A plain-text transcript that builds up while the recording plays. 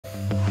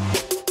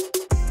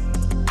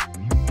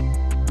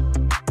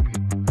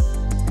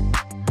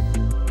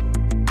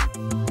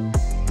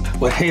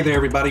Well, hey there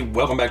everybody,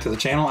 welcome back to the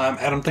channel. I'm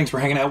Adam, thanks for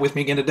hanging out with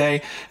me again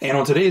today. And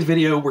on today's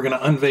video, we're going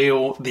to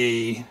unveil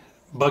the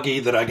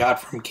buggy that I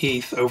got from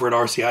Keith over at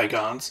RC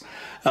Icons.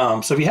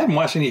 So if you haven't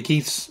watched any of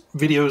Keith's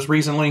videos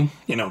recently,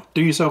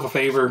 do yourself a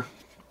favor,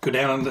 go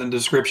down in the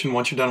description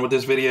once you're done with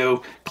this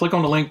video, click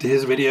on the link to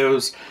his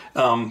videos.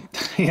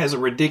 He has a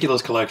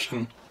ridiculous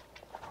collection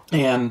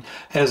and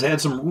has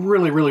had some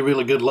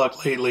really good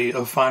luck lately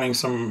of finding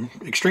some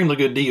extremely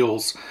good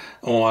deals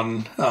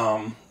on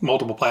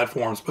multiple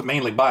platforms, but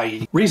mainly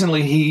buying.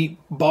 Recently he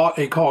bought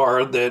a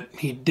car that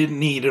he didn't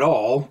need at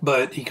all,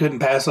 but he couldn't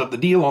pass up the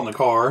deal on the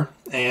car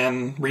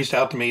and reached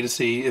out to me to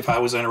see if I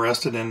was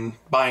interested in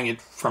buying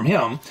it from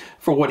him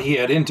for what he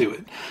had into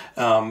it.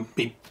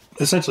 He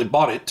essentially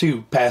bought it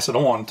to pass it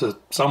on to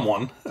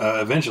someone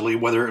eventually,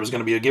 whether it was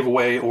going to be a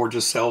giveaway or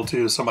just sell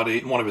to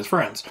somebody, one of his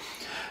friends.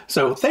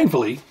 So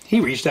thankfully,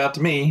 he reached out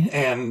to me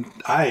and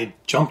I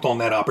jumped on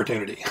that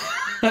opportunity.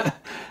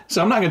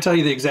 So I'm not going to tell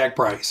you the exact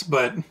price,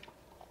 but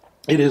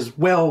it is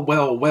well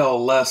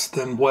less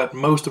than what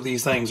most of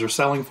these things are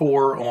selling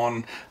for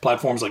on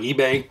platforms like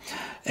eBay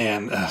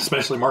and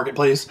especially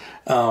Marketplace.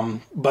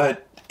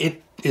 But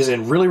it is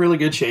in really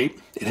good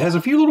shape. It has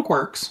a few little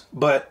quirks,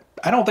 but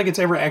I don't think it's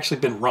ever actually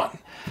been run.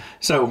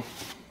 So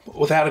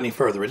without any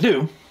further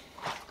ado,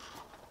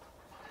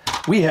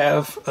 we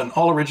have an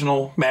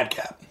all-original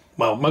Madcap.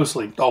 Well,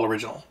 mostly all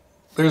original.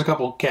 There's a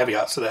couple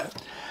caveats to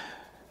that.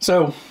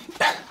 So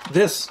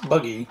this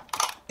buggy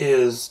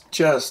is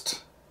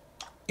just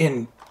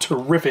in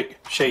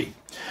terrific shape.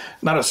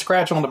 Not a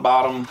scratch on the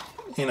bottom,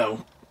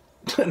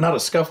 not a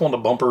scuff on the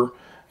bumper.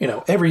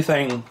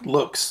 Everything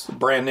looks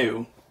brand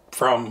new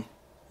from,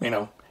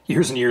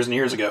 years and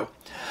years ago.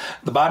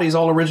 The body's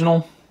all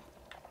original.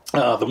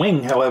 The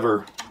wing,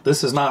 however,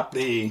 this is not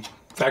the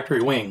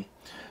factory wing.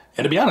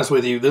 And to be honest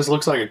with you, this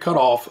looks like a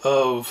cutoff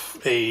of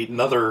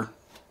another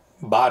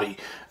body.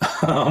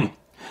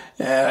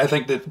 I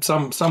think that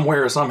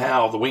somewhere,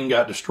 somehow, the wing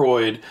got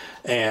destroyed,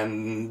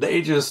 and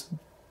they just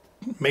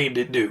made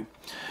it do.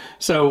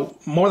 So,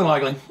 more than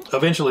likely,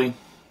 eventually,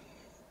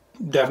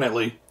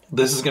 definitely,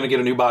 this is going to get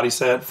a new body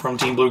set from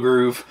Team Blue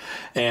Groove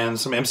and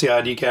some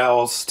MCI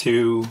decals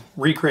to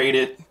recreate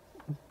it,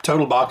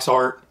 total box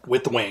art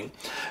with the wing.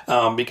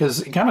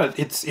 Because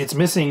it's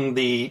missing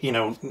the,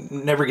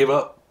 never give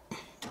up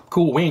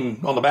cool wing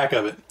on the back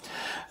of it.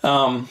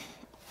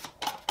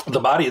 The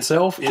body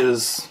itself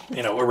is,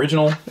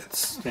 original.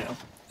 It's,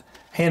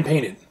 hand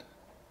painted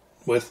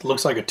with,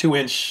 looks like a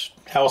 2-inch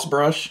house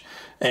brush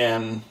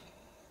and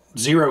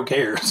zero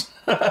cares.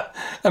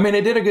 I mean,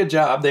 they did a good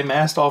job. They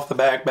masked off the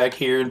back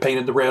here and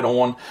painted the red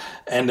on,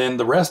 and then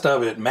the rest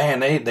of it, man,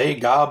 they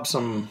gobbed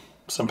some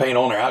paint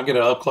on there. I'll get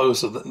it up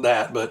close of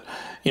that, but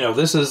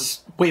this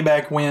is way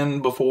back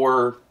when,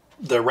 before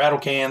the rattle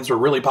cans were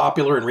really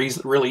popular and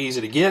really easy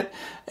to get,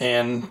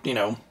 and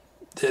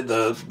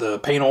the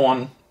paint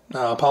on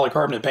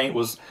polycarbonate paint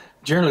was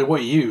generally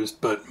what you used,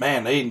 but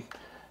man,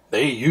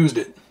 they used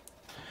it.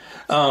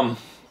 So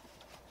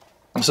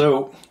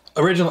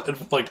originally,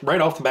 like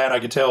right off the bat, I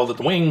could tell that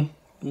the wing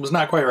was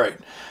not quite right,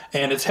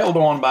 and it's held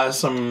on by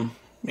some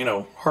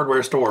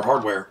hardware store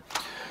hardware.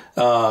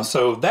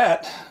 So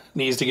that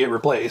needs to get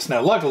replaced.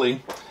 Now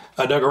luckily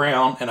I dug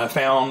around and I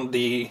found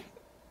the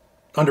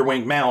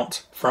underwing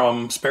mount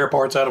from spare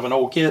parts out of an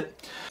old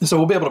kit, and so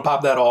we'll be able to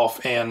pop that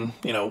off and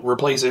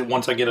replace it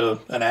once I get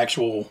an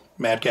actual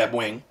Madcap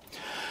wing.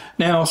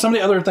 Now some of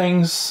the other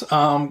things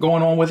going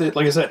on with it,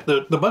 like I said,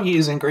 the buggy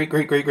is in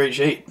great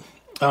shape.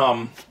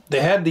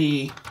 They had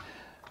the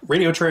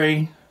radio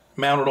tray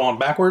mounted on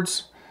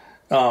backwards,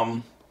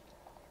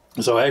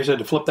 so I actually had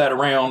to flip that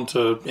around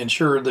to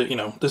ensure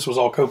that this was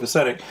all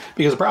copacetic,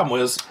 because the problem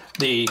was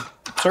the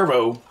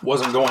servo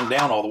wasn't going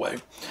down all the way.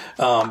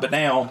 But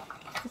now,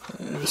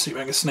 let's see if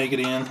I can snake it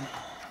in.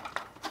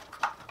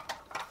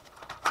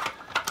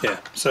 Yeah,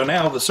 so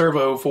now the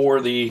servo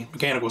for the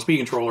mechanical speed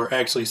controller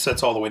actually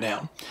sets all the way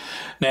down.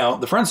 Now,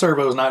 the front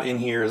servo is not in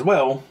here as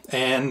well,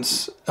 and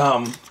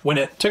when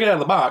it took it out of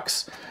the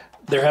box,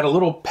 there had a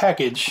little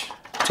package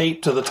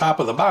taped to the top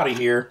of the body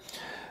here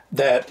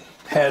that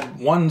had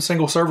one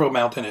single servo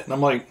mount in it. And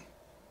I'm like,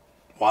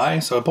 why?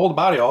 So I pulled the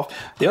body off.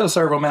 The other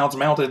servo mount's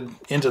mounted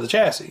into the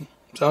chassis.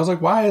 So I was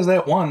like, why is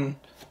that one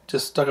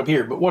just stuck up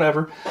here? But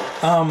whatever.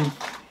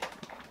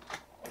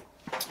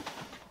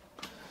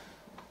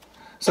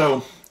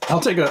 So I'll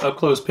take a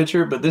up-close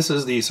picture, but this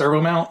is the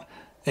servo mount,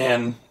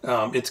 and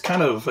it's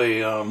kind of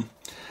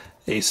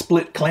a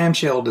split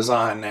clamshell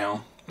design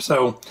now.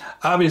 So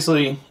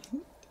obviously,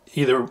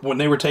 either when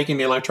they were taking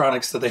the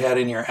electronics that they had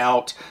in here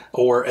out,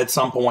 or at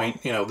some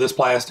point, this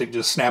plastic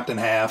just snapped in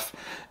half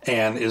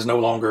and is no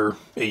longer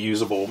a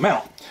usable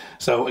mount.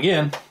 So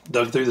again,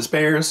 dug through the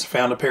spares,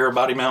 found a pair of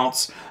body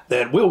mounts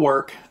that will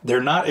work.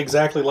 They're not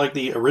exactly like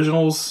the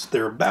originals.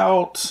 They're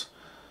about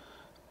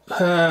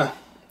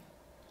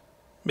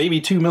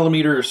maybe 2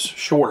 millimeters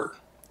shorter.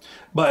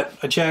 But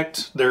I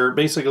checked, they're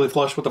basically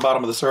flush with the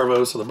bottom of the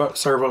servo, so the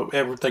servo,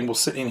 everything will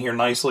sit in here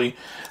nicely.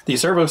 The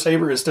servo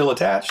saver is still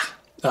attached,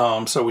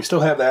 so we still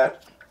have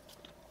that.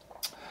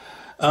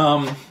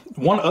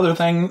 One other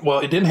thing, well,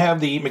 it didn't have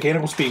the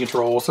mechanical speed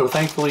control, so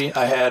thankfully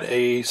I had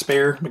a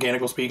spare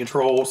mechanical speed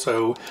control,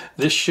 so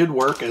this should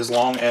work as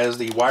long as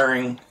the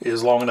wiring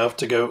is long enough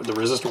to go, the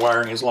resistor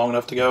wiring is long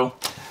enough to go.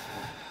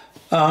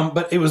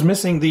 But it was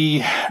missing the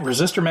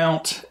resistor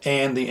mount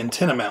and the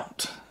antenna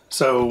mount.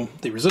 So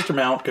the resistor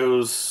mount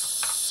goes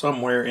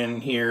somewhere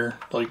in here,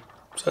 like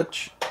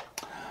such.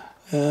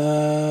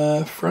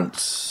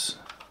 Fronts.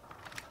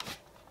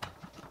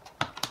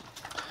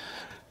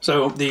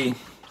 So the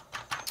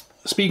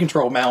speed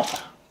control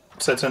mount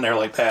sits in there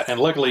like that, and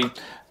luckily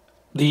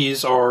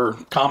these are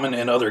common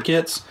in other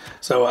kits,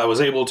 so I was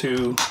able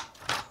to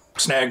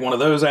snag one of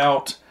those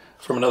out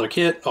from another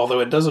kit, although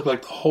it does look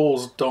like the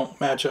holes don't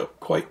match up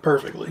quite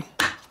perfectly.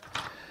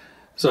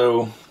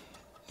 So,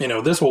 you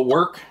know, this will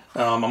work.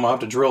 I'm gonna have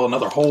to drill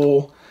another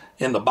hole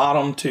in the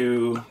bottom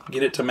to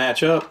get it to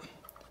match up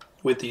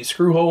with the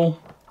screw hole.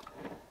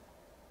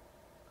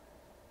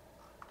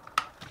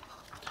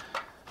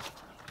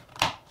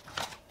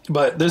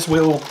 But this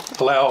will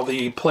allow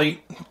the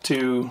plate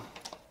to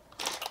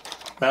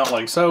mount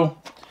like so.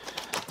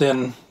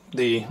 Then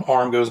the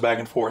arm goes back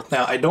and forth.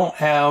 Now I don't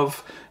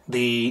have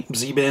the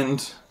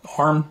Z-bend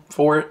arm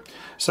for it,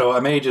 so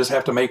I may just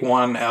have to make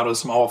one out of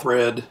some all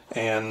thread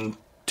and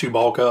 2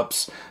 ball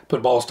cups,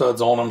 put ball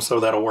studs on them, so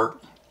that'll work.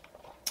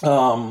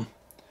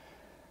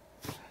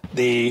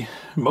 The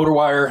motor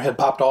wire had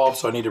popped off,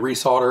 so I need to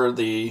resolder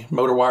the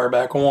motor wire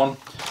back on.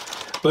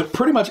 But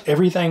pretty much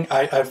everything,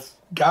 I've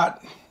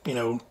got, you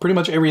know, pretty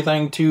much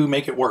everything to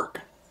make it work.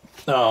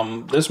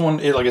 This one,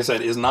 like I said,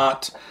 is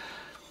not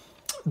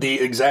the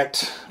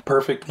exact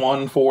perfect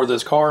one for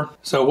this car.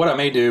 So what I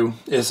may do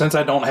is, since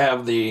I don't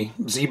have the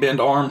Z-bend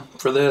arm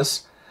for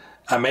this,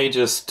 I may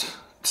just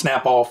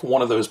snap off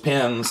one of those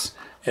pins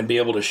and be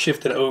able to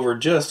shift it over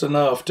just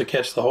enough to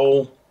catch the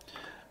hole.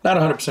 Not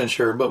 100%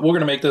 sure, but we're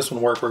gonna make this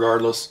one work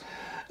regardless.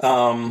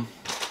 You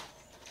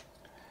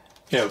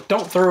know,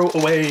 don't throw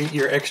away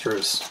your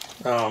extras.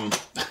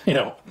 You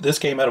know, this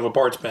came out of a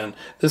parts bin,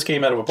 this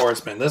came out of a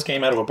parts bin, this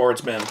came out of a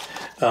parts bin.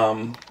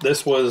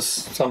 This was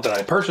something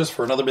I purchased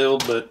for another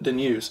build but didn't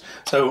use.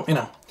 So, you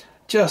know,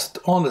 just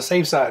on the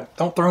safe side,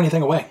 don't throw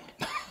anything away.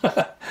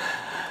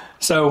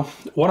 So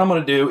what I'm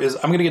going to do is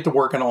I'm going to get to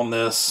working on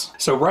this.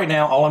 So right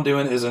now all I'm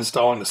doing is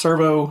installing the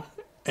servo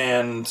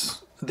and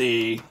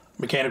the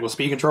mechanical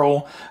speed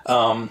control.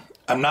 I'm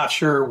not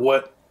sure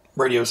what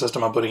radio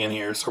system I'm putting in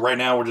here, so right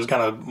now we're just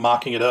kind of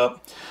mocking it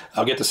up.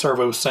 I'll get the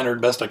servo centered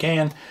best I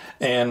can,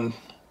 and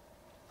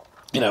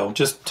you know,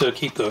 just to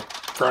keep the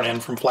front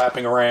end from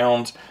flapping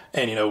around,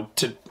 and you know,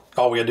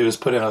 all we gotta do is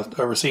put in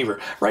a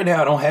receiver. Right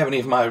now I don't have any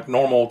of my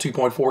normal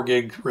 2.4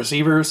 gig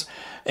receivers,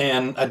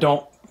 and I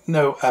don't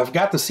know, I've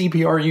got the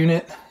CPR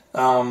unit,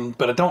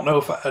 but I don't know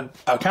if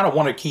I kind of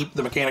want to keep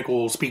the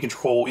mechanical speed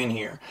control in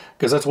here,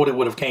 because that's what it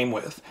would have came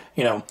with.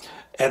 You know,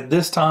 at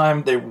this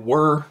time there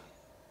were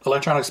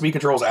electronic speed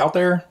controls out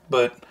there,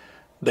 but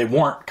they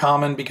weren't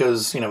common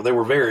because, you know, they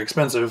were very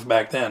expensive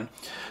back then.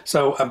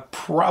 So I'm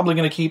probably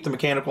going to keep the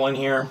mechanical in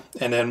here,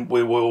 and then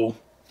we will,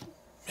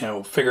 you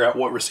know, figure out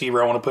what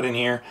receiver I want to put in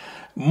here.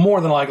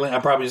 More than likely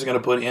I'm probably just going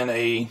to put in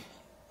a,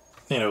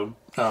 you know,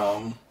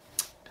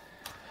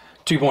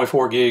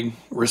 2.4 gig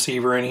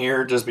receiver in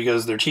here, just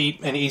because they're cheap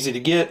and easy to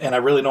get, and I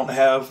really don't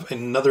have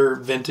another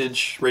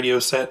vintage radio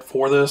set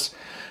for this.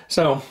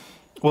 So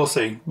we'll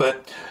see.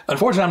 But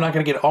unfortunately, I'm not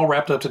going to get it all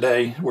wrapped up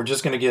today. We're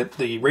just going to get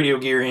the radio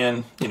gear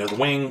in. You know, the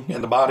wing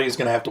and the body is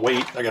going to have to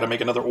wait. I got to make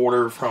another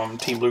order from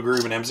Team Blue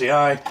Groove and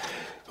MCI,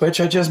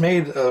 which I just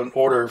made an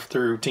order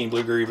through Team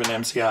Blue Groove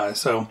and MCI.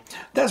 So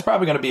that's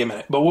probably going to be a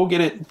minute, but we'll get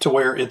it to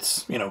where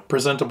it's, you know,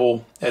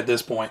 presentable at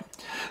this point.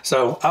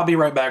 So I'll be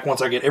right back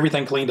once I get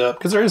everything cleaned up,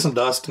 because there is some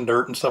dust and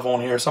dirt and stuff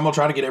on here. So I'm going to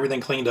try to get everything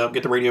cleaned up,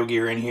 get the radio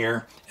gear in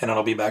here, and then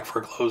I'll be back for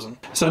a closing.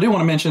 So I do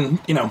want to mention,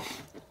 you know,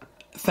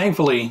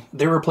 thankfully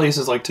there were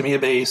places like Tamiya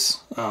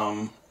Base,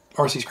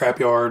 RC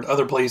Scrapyard,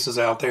 other places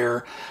out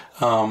there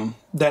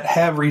that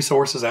have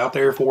resources out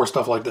there for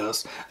stuff like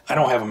this. I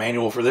don't have a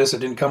manual for this. It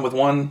didn't come with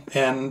one,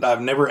 and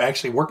I've never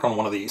actually worked on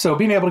one of these. So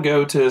being able to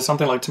go to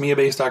something like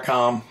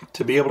TamiyaBase.com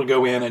to be able to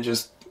go in and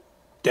just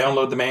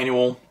download the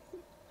manual,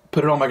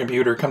 put it on my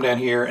computer, come down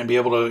here and be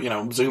able to, you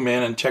know, zoom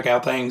in and check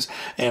out things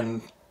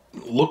and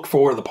look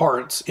for the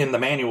parts in the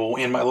manual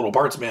in my little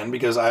parts bin,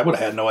 because I would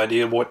have had no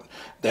idea what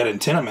that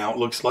antenna mount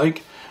looks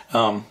like.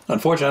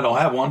 Unfortunately, I don't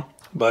have one,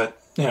 but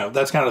you know,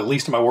 that's kind of the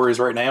least of my worries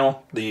right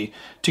now. The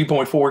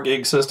 2.4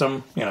 gig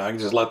system, you know, I can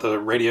just let the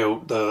radio,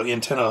 the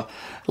antenna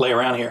lay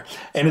around here.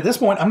 And at this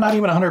point, I'm not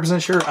even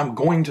 100% sure I'm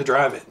going to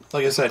drive it.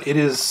 Like I said, it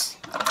is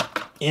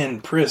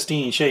in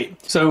pristine shape.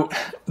 So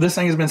this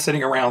thing has been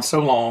sitting around so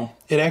long,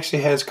 it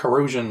actually has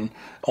corrosion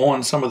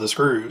on some of the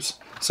screws.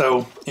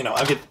 So, you know,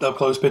 I'll get up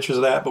close pictures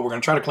of that, but we're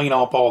going to try to clean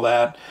off all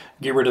that,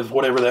 get rid of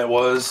whatever that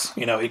was.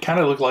 You know, it kind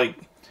of looked like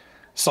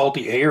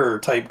salty air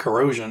type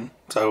corrosion.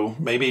 So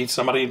maybe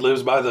somebody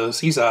lives by the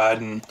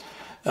seaside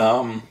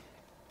and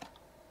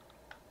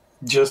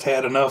just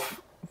had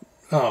enough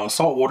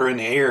salt water in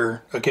the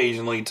air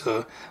occasionally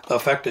to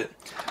affect it.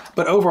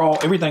 But overall,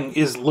 everything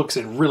looks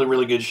in really,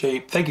 really good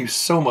shape. Thank you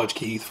so much,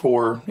 Keith,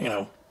 for, you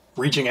know,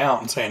 reaching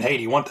out and saying, hey,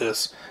 do you want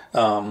this?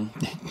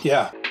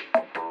 Yeah.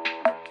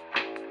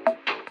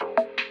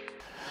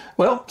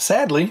 Well,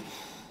 sadly,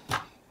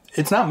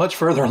 it's not much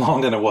further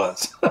along than it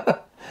was.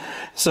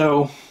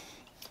 So,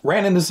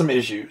 ran into some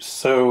issues.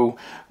 So,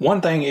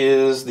 one thing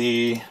is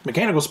the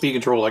mechanical speed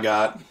control I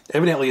got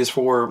evidently is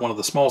for one of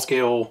the small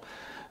scale,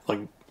 like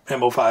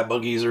MO5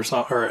 buggies or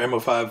something, or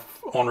MO5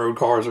 on-road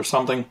cars or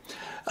something.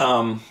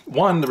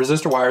 One, the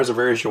resistor wires are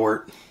very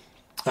short,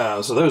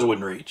 so those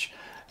wouldn't reach.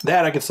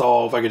 That I could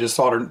solve. I could just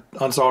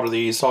unsolder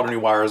these, solder new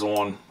wires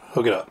on,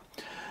 hook it up.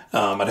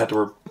 I'd have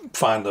to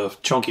find the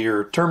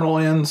chunkier terminal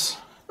ends,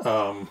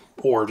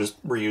 or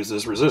just reuse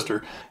this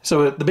resistor.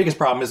 So the biggest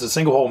problem is the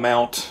single hole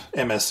mount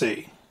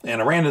MSC. And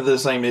I ran into the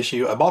same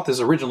issue. I bought this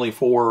originally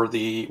for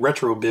the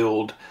retro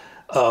build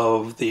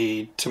of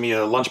the Tamiya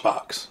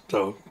lunchbox.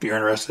 So if you're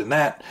interested in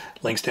that,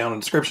 links down in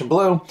the description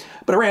below.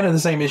 But I ran into the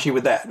same issue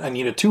with that. I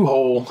need a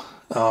 2-hole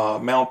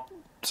mount,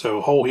 so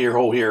hole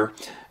here,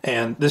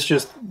 and this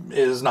just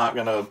is not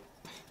gonna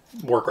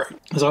work right.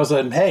 So I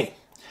said, hey,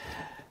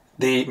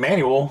 the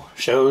manual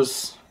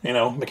shows, you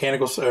know,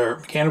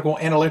 mechanical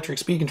and electric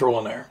speed control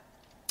in there.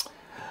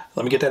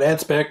 Let me get that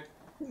ad spec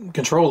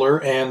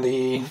controller and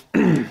the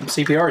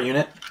CPR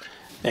unit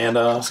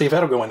and see if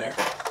that'll go in there.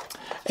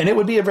 And it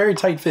would be a very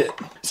tight fit.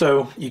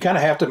 So you kind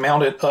of have to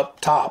mount it up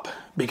top,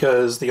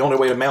 because the only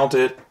way to mount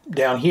it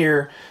down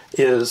here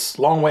is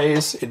long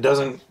ways. It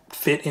doesn't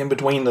fit in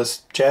between the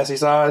chassis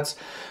sides,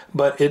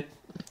 but it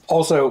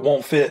also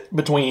won't fit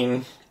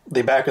between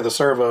the back of the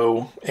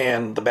servo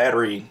and the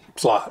battery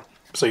slot.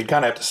 So you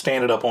kind of have to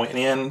stand it up on an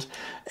end,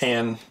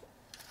 and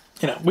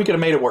you know, we could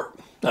have made it work.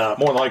 More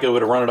than likely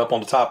would have run it up on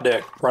the top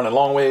deck, running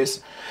long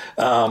ways,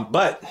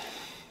 but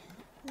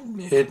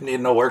it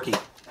needed no worky.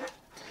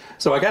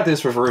 So I got this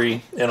for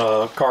free in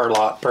a car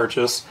lot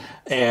purchase,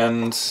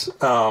 and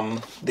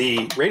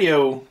the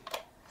radio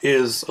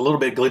is a little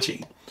bit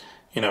glitchy.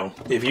 You know,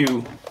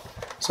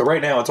 so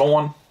right now it's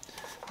on,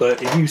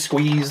 but if you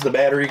squeeze the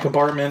battery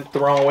compartment the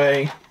wrong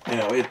way, you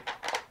know, it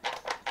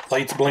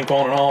lights blink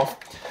on and off.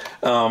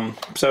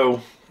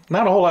 So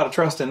not a whole lot of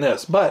trust in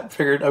this, but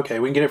figured, okay,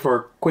 we can get it for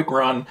a quick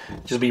run.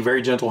 Just be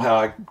very gentle how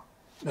I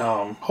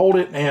hold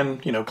it,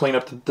 and, you know, clean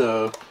up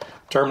the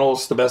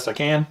terminals the best I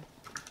can.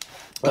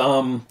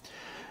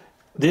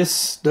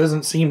 This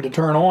doesn't seem to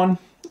turn on,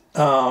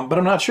 but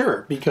I'm not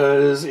sure,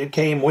 because it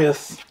came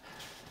with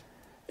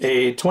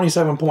a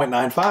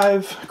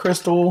 27.95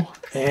 crystal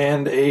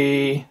and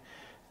a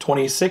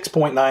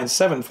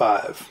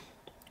 26.975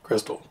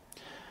 crystal.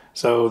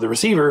 So the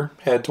receiver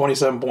had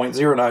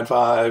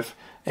 27.095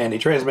 and the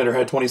transmitter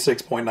had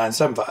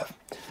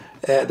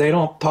 26.975. They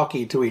don't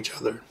talkie to each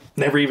other.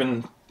 Never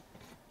even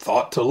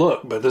thought to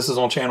look, but this is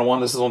on channel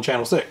 1, this is on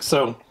channel 6.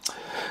 So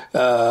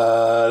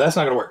that's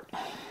not going to work.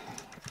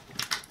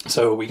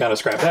 So we kind of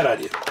scrapped that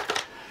idea.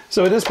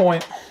 So at this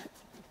point,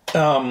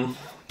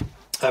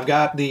 I've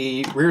got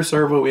the rear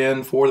servo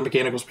in for the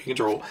mechanical speed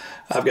control.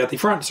 I've got the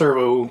front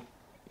servo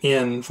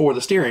in for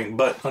the steering,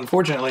 but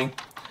unfortunately,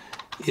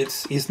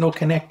 it's not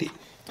connected.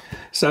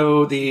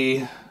 So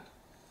the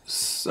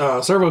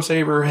servo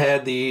saver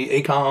had the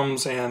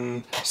ACOMS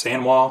and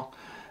Sanwa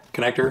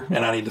connector,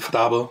 and I need the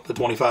Futaba, the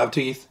 25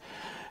 teeth.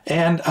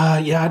 And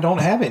yeah, I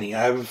don't have any.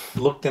 I've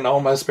looked in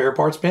all my spare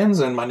parts bins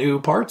and my new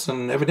parts,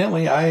 and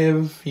evidently I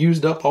have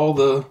used up all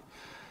the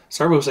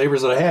servo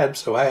savers that I had,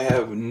 so I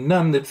have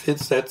none that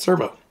fits that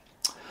servo.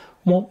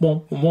 Womp,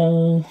 womp,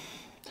 womp.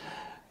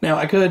 Now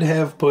I could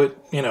have put,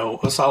 you know,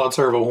 a solid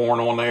servo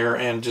horn on there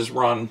and just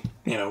run,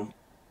 you know,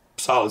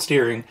 solid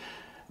steering,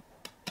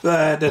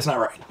 but that's not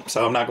right,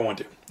 so I'm not going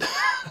to.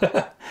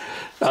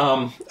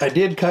 I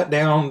did cut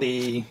down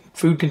the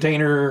food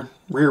container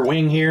rear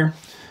wing here,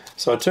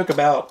 so I took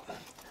about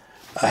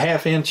a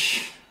 1/2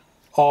 inch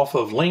off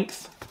of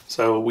length.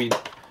 So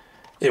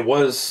it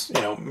was,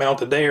 you know,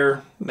 mounted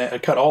there. I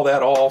cut all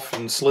that off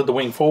and slid the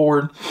wing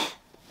forward.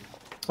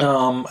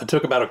 I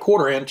took about a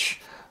 1/4 inch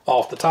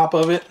off the top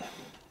of it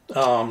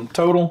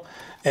total,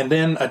 and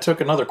then I took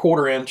another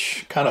 1/4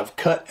 inch kind of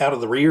cut out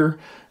of the rear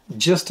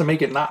just to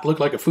make it not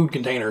look like a food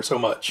container so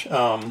much.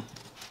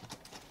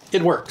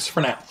 It works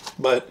for now,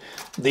 but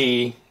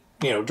the,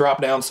 you know,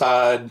 drop down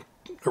side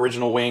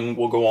original wing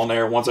will go on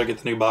there once I get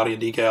the new body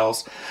and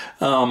decals.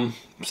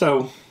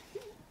 So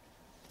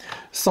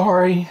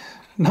sorry,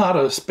 not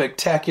a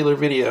spectacular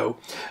video.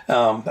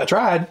 I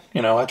tried,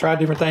 you know, I tried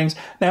different things.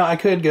 Now I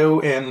could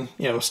go and,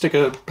 you know, stick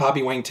a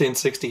Hobby Wing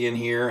 1060 in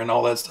here and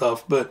all that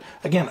stuff, but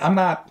again, I'm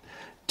not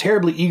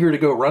terribly eager to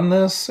go run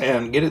this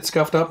and get it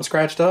scuffed up and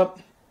scratched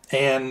up.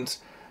 And,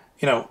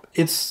 you know,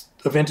 it's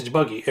a vintage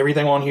buggy.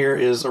 Everything on here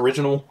is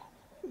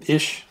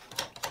original-ish,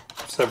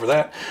 except for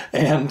that.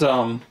 And,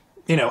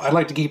 you know, I'd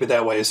like to keep it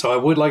that way. So I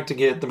would like to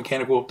get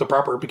the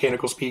proper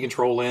mechanical speed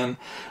control in.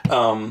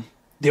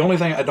 The only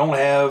thing I don't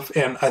have,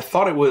 and I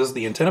thought it was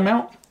the antenna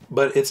mount,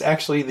 but it's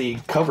actually the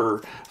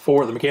cover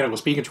for the mechanical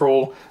speed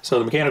control. So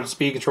the mechanical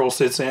speed control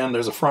sits in,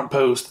 there's a front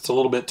post, it's a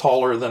little bit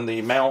taller than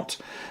the mount,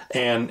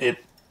 and it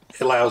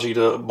allows you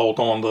to bolt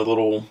on the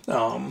little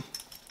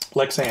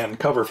Lexan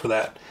cover for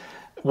that.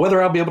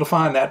 Whether I'll be able to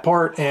find that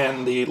part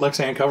and the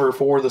Lexan cover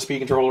for the speed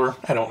controller,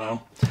 I don't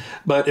know.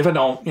 But if I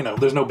don't, you know,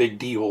 there's no big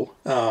deal.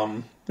 You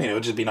know,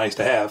 it'd just be nice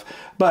to have.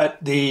 But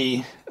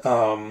the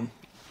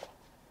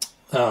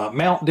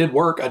mount did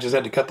work. I just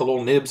had to cut the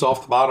little nibs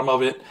off the bottom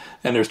of it,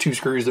 and there's 2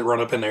 screws that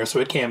run up in there, so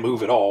it can't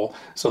move at all.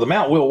 So the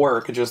mount will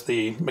work, it's just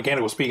the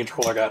mechanical speed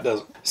control I got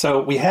doesn't.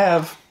 So we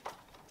have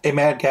a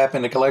Madcap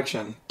in the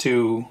collection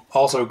to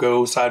also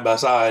go side by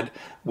side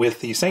with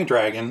the Saint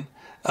Dragon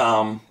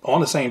on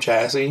the same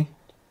chassis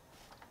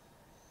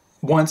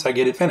once I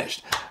get it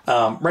finished.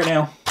 Right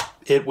now,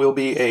 it will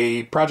be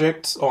a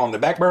project on the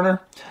back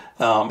burner.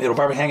 It'll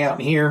probably hang out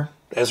in here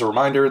as a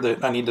reminder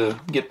that I need to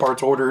get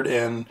parts ordered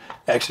and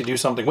actually do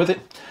something with it.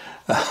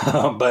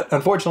 But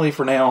unfortunately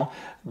for now,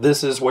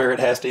 this is where it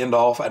has to end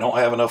off. I don't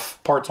have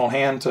enough parts on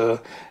hand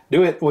to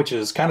do it, which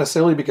is kind of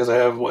silly because I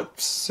have, what,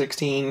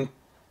 16,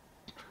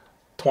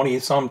 20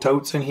 some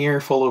totes in here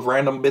full of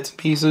random bits and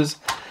pieces,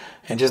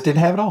 and just didn't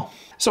have it all.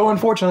 So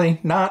unfortunately,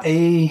 not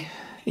a,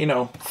 you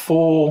know,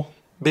 full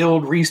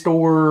build,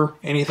 restore,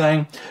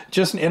 anything.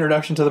 Just an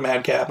introduction to the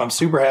Madcap. I'm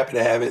super happy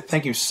to have it.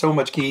 Thank you so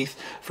much, Keith,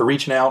 for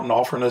reaching out and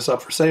offering this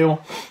up for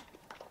sale.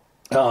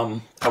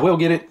 I will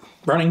get it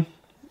running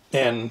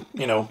and,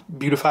 you know,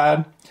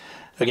 beautified.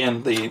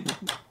 Again, the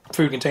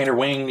food container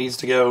wing needs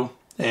to go,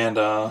 and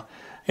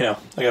you know,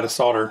 I got to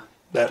solder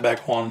that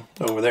back on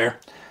over there,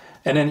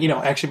 and then, you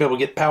know, actually be able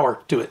to get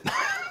power to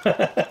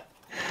it.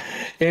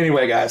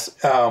 Anyway, guys,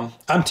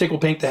 I'm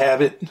tickled pink to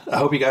have it. I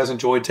hope you guys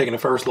enjoyed taking a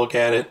first look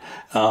at it.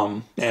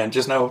 And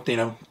just know, you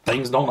know,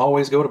 things don't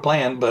always go to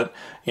plan, but,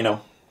 you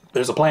know,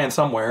 there's a plan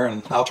somewhere,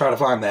 and I'll try to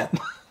find that.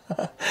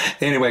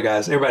 Anyway,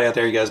 guys, everybody out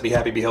there, you guys be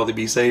happy, be healthy,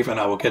 be safe, and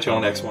I will catch you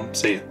on the next one.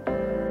 See ya.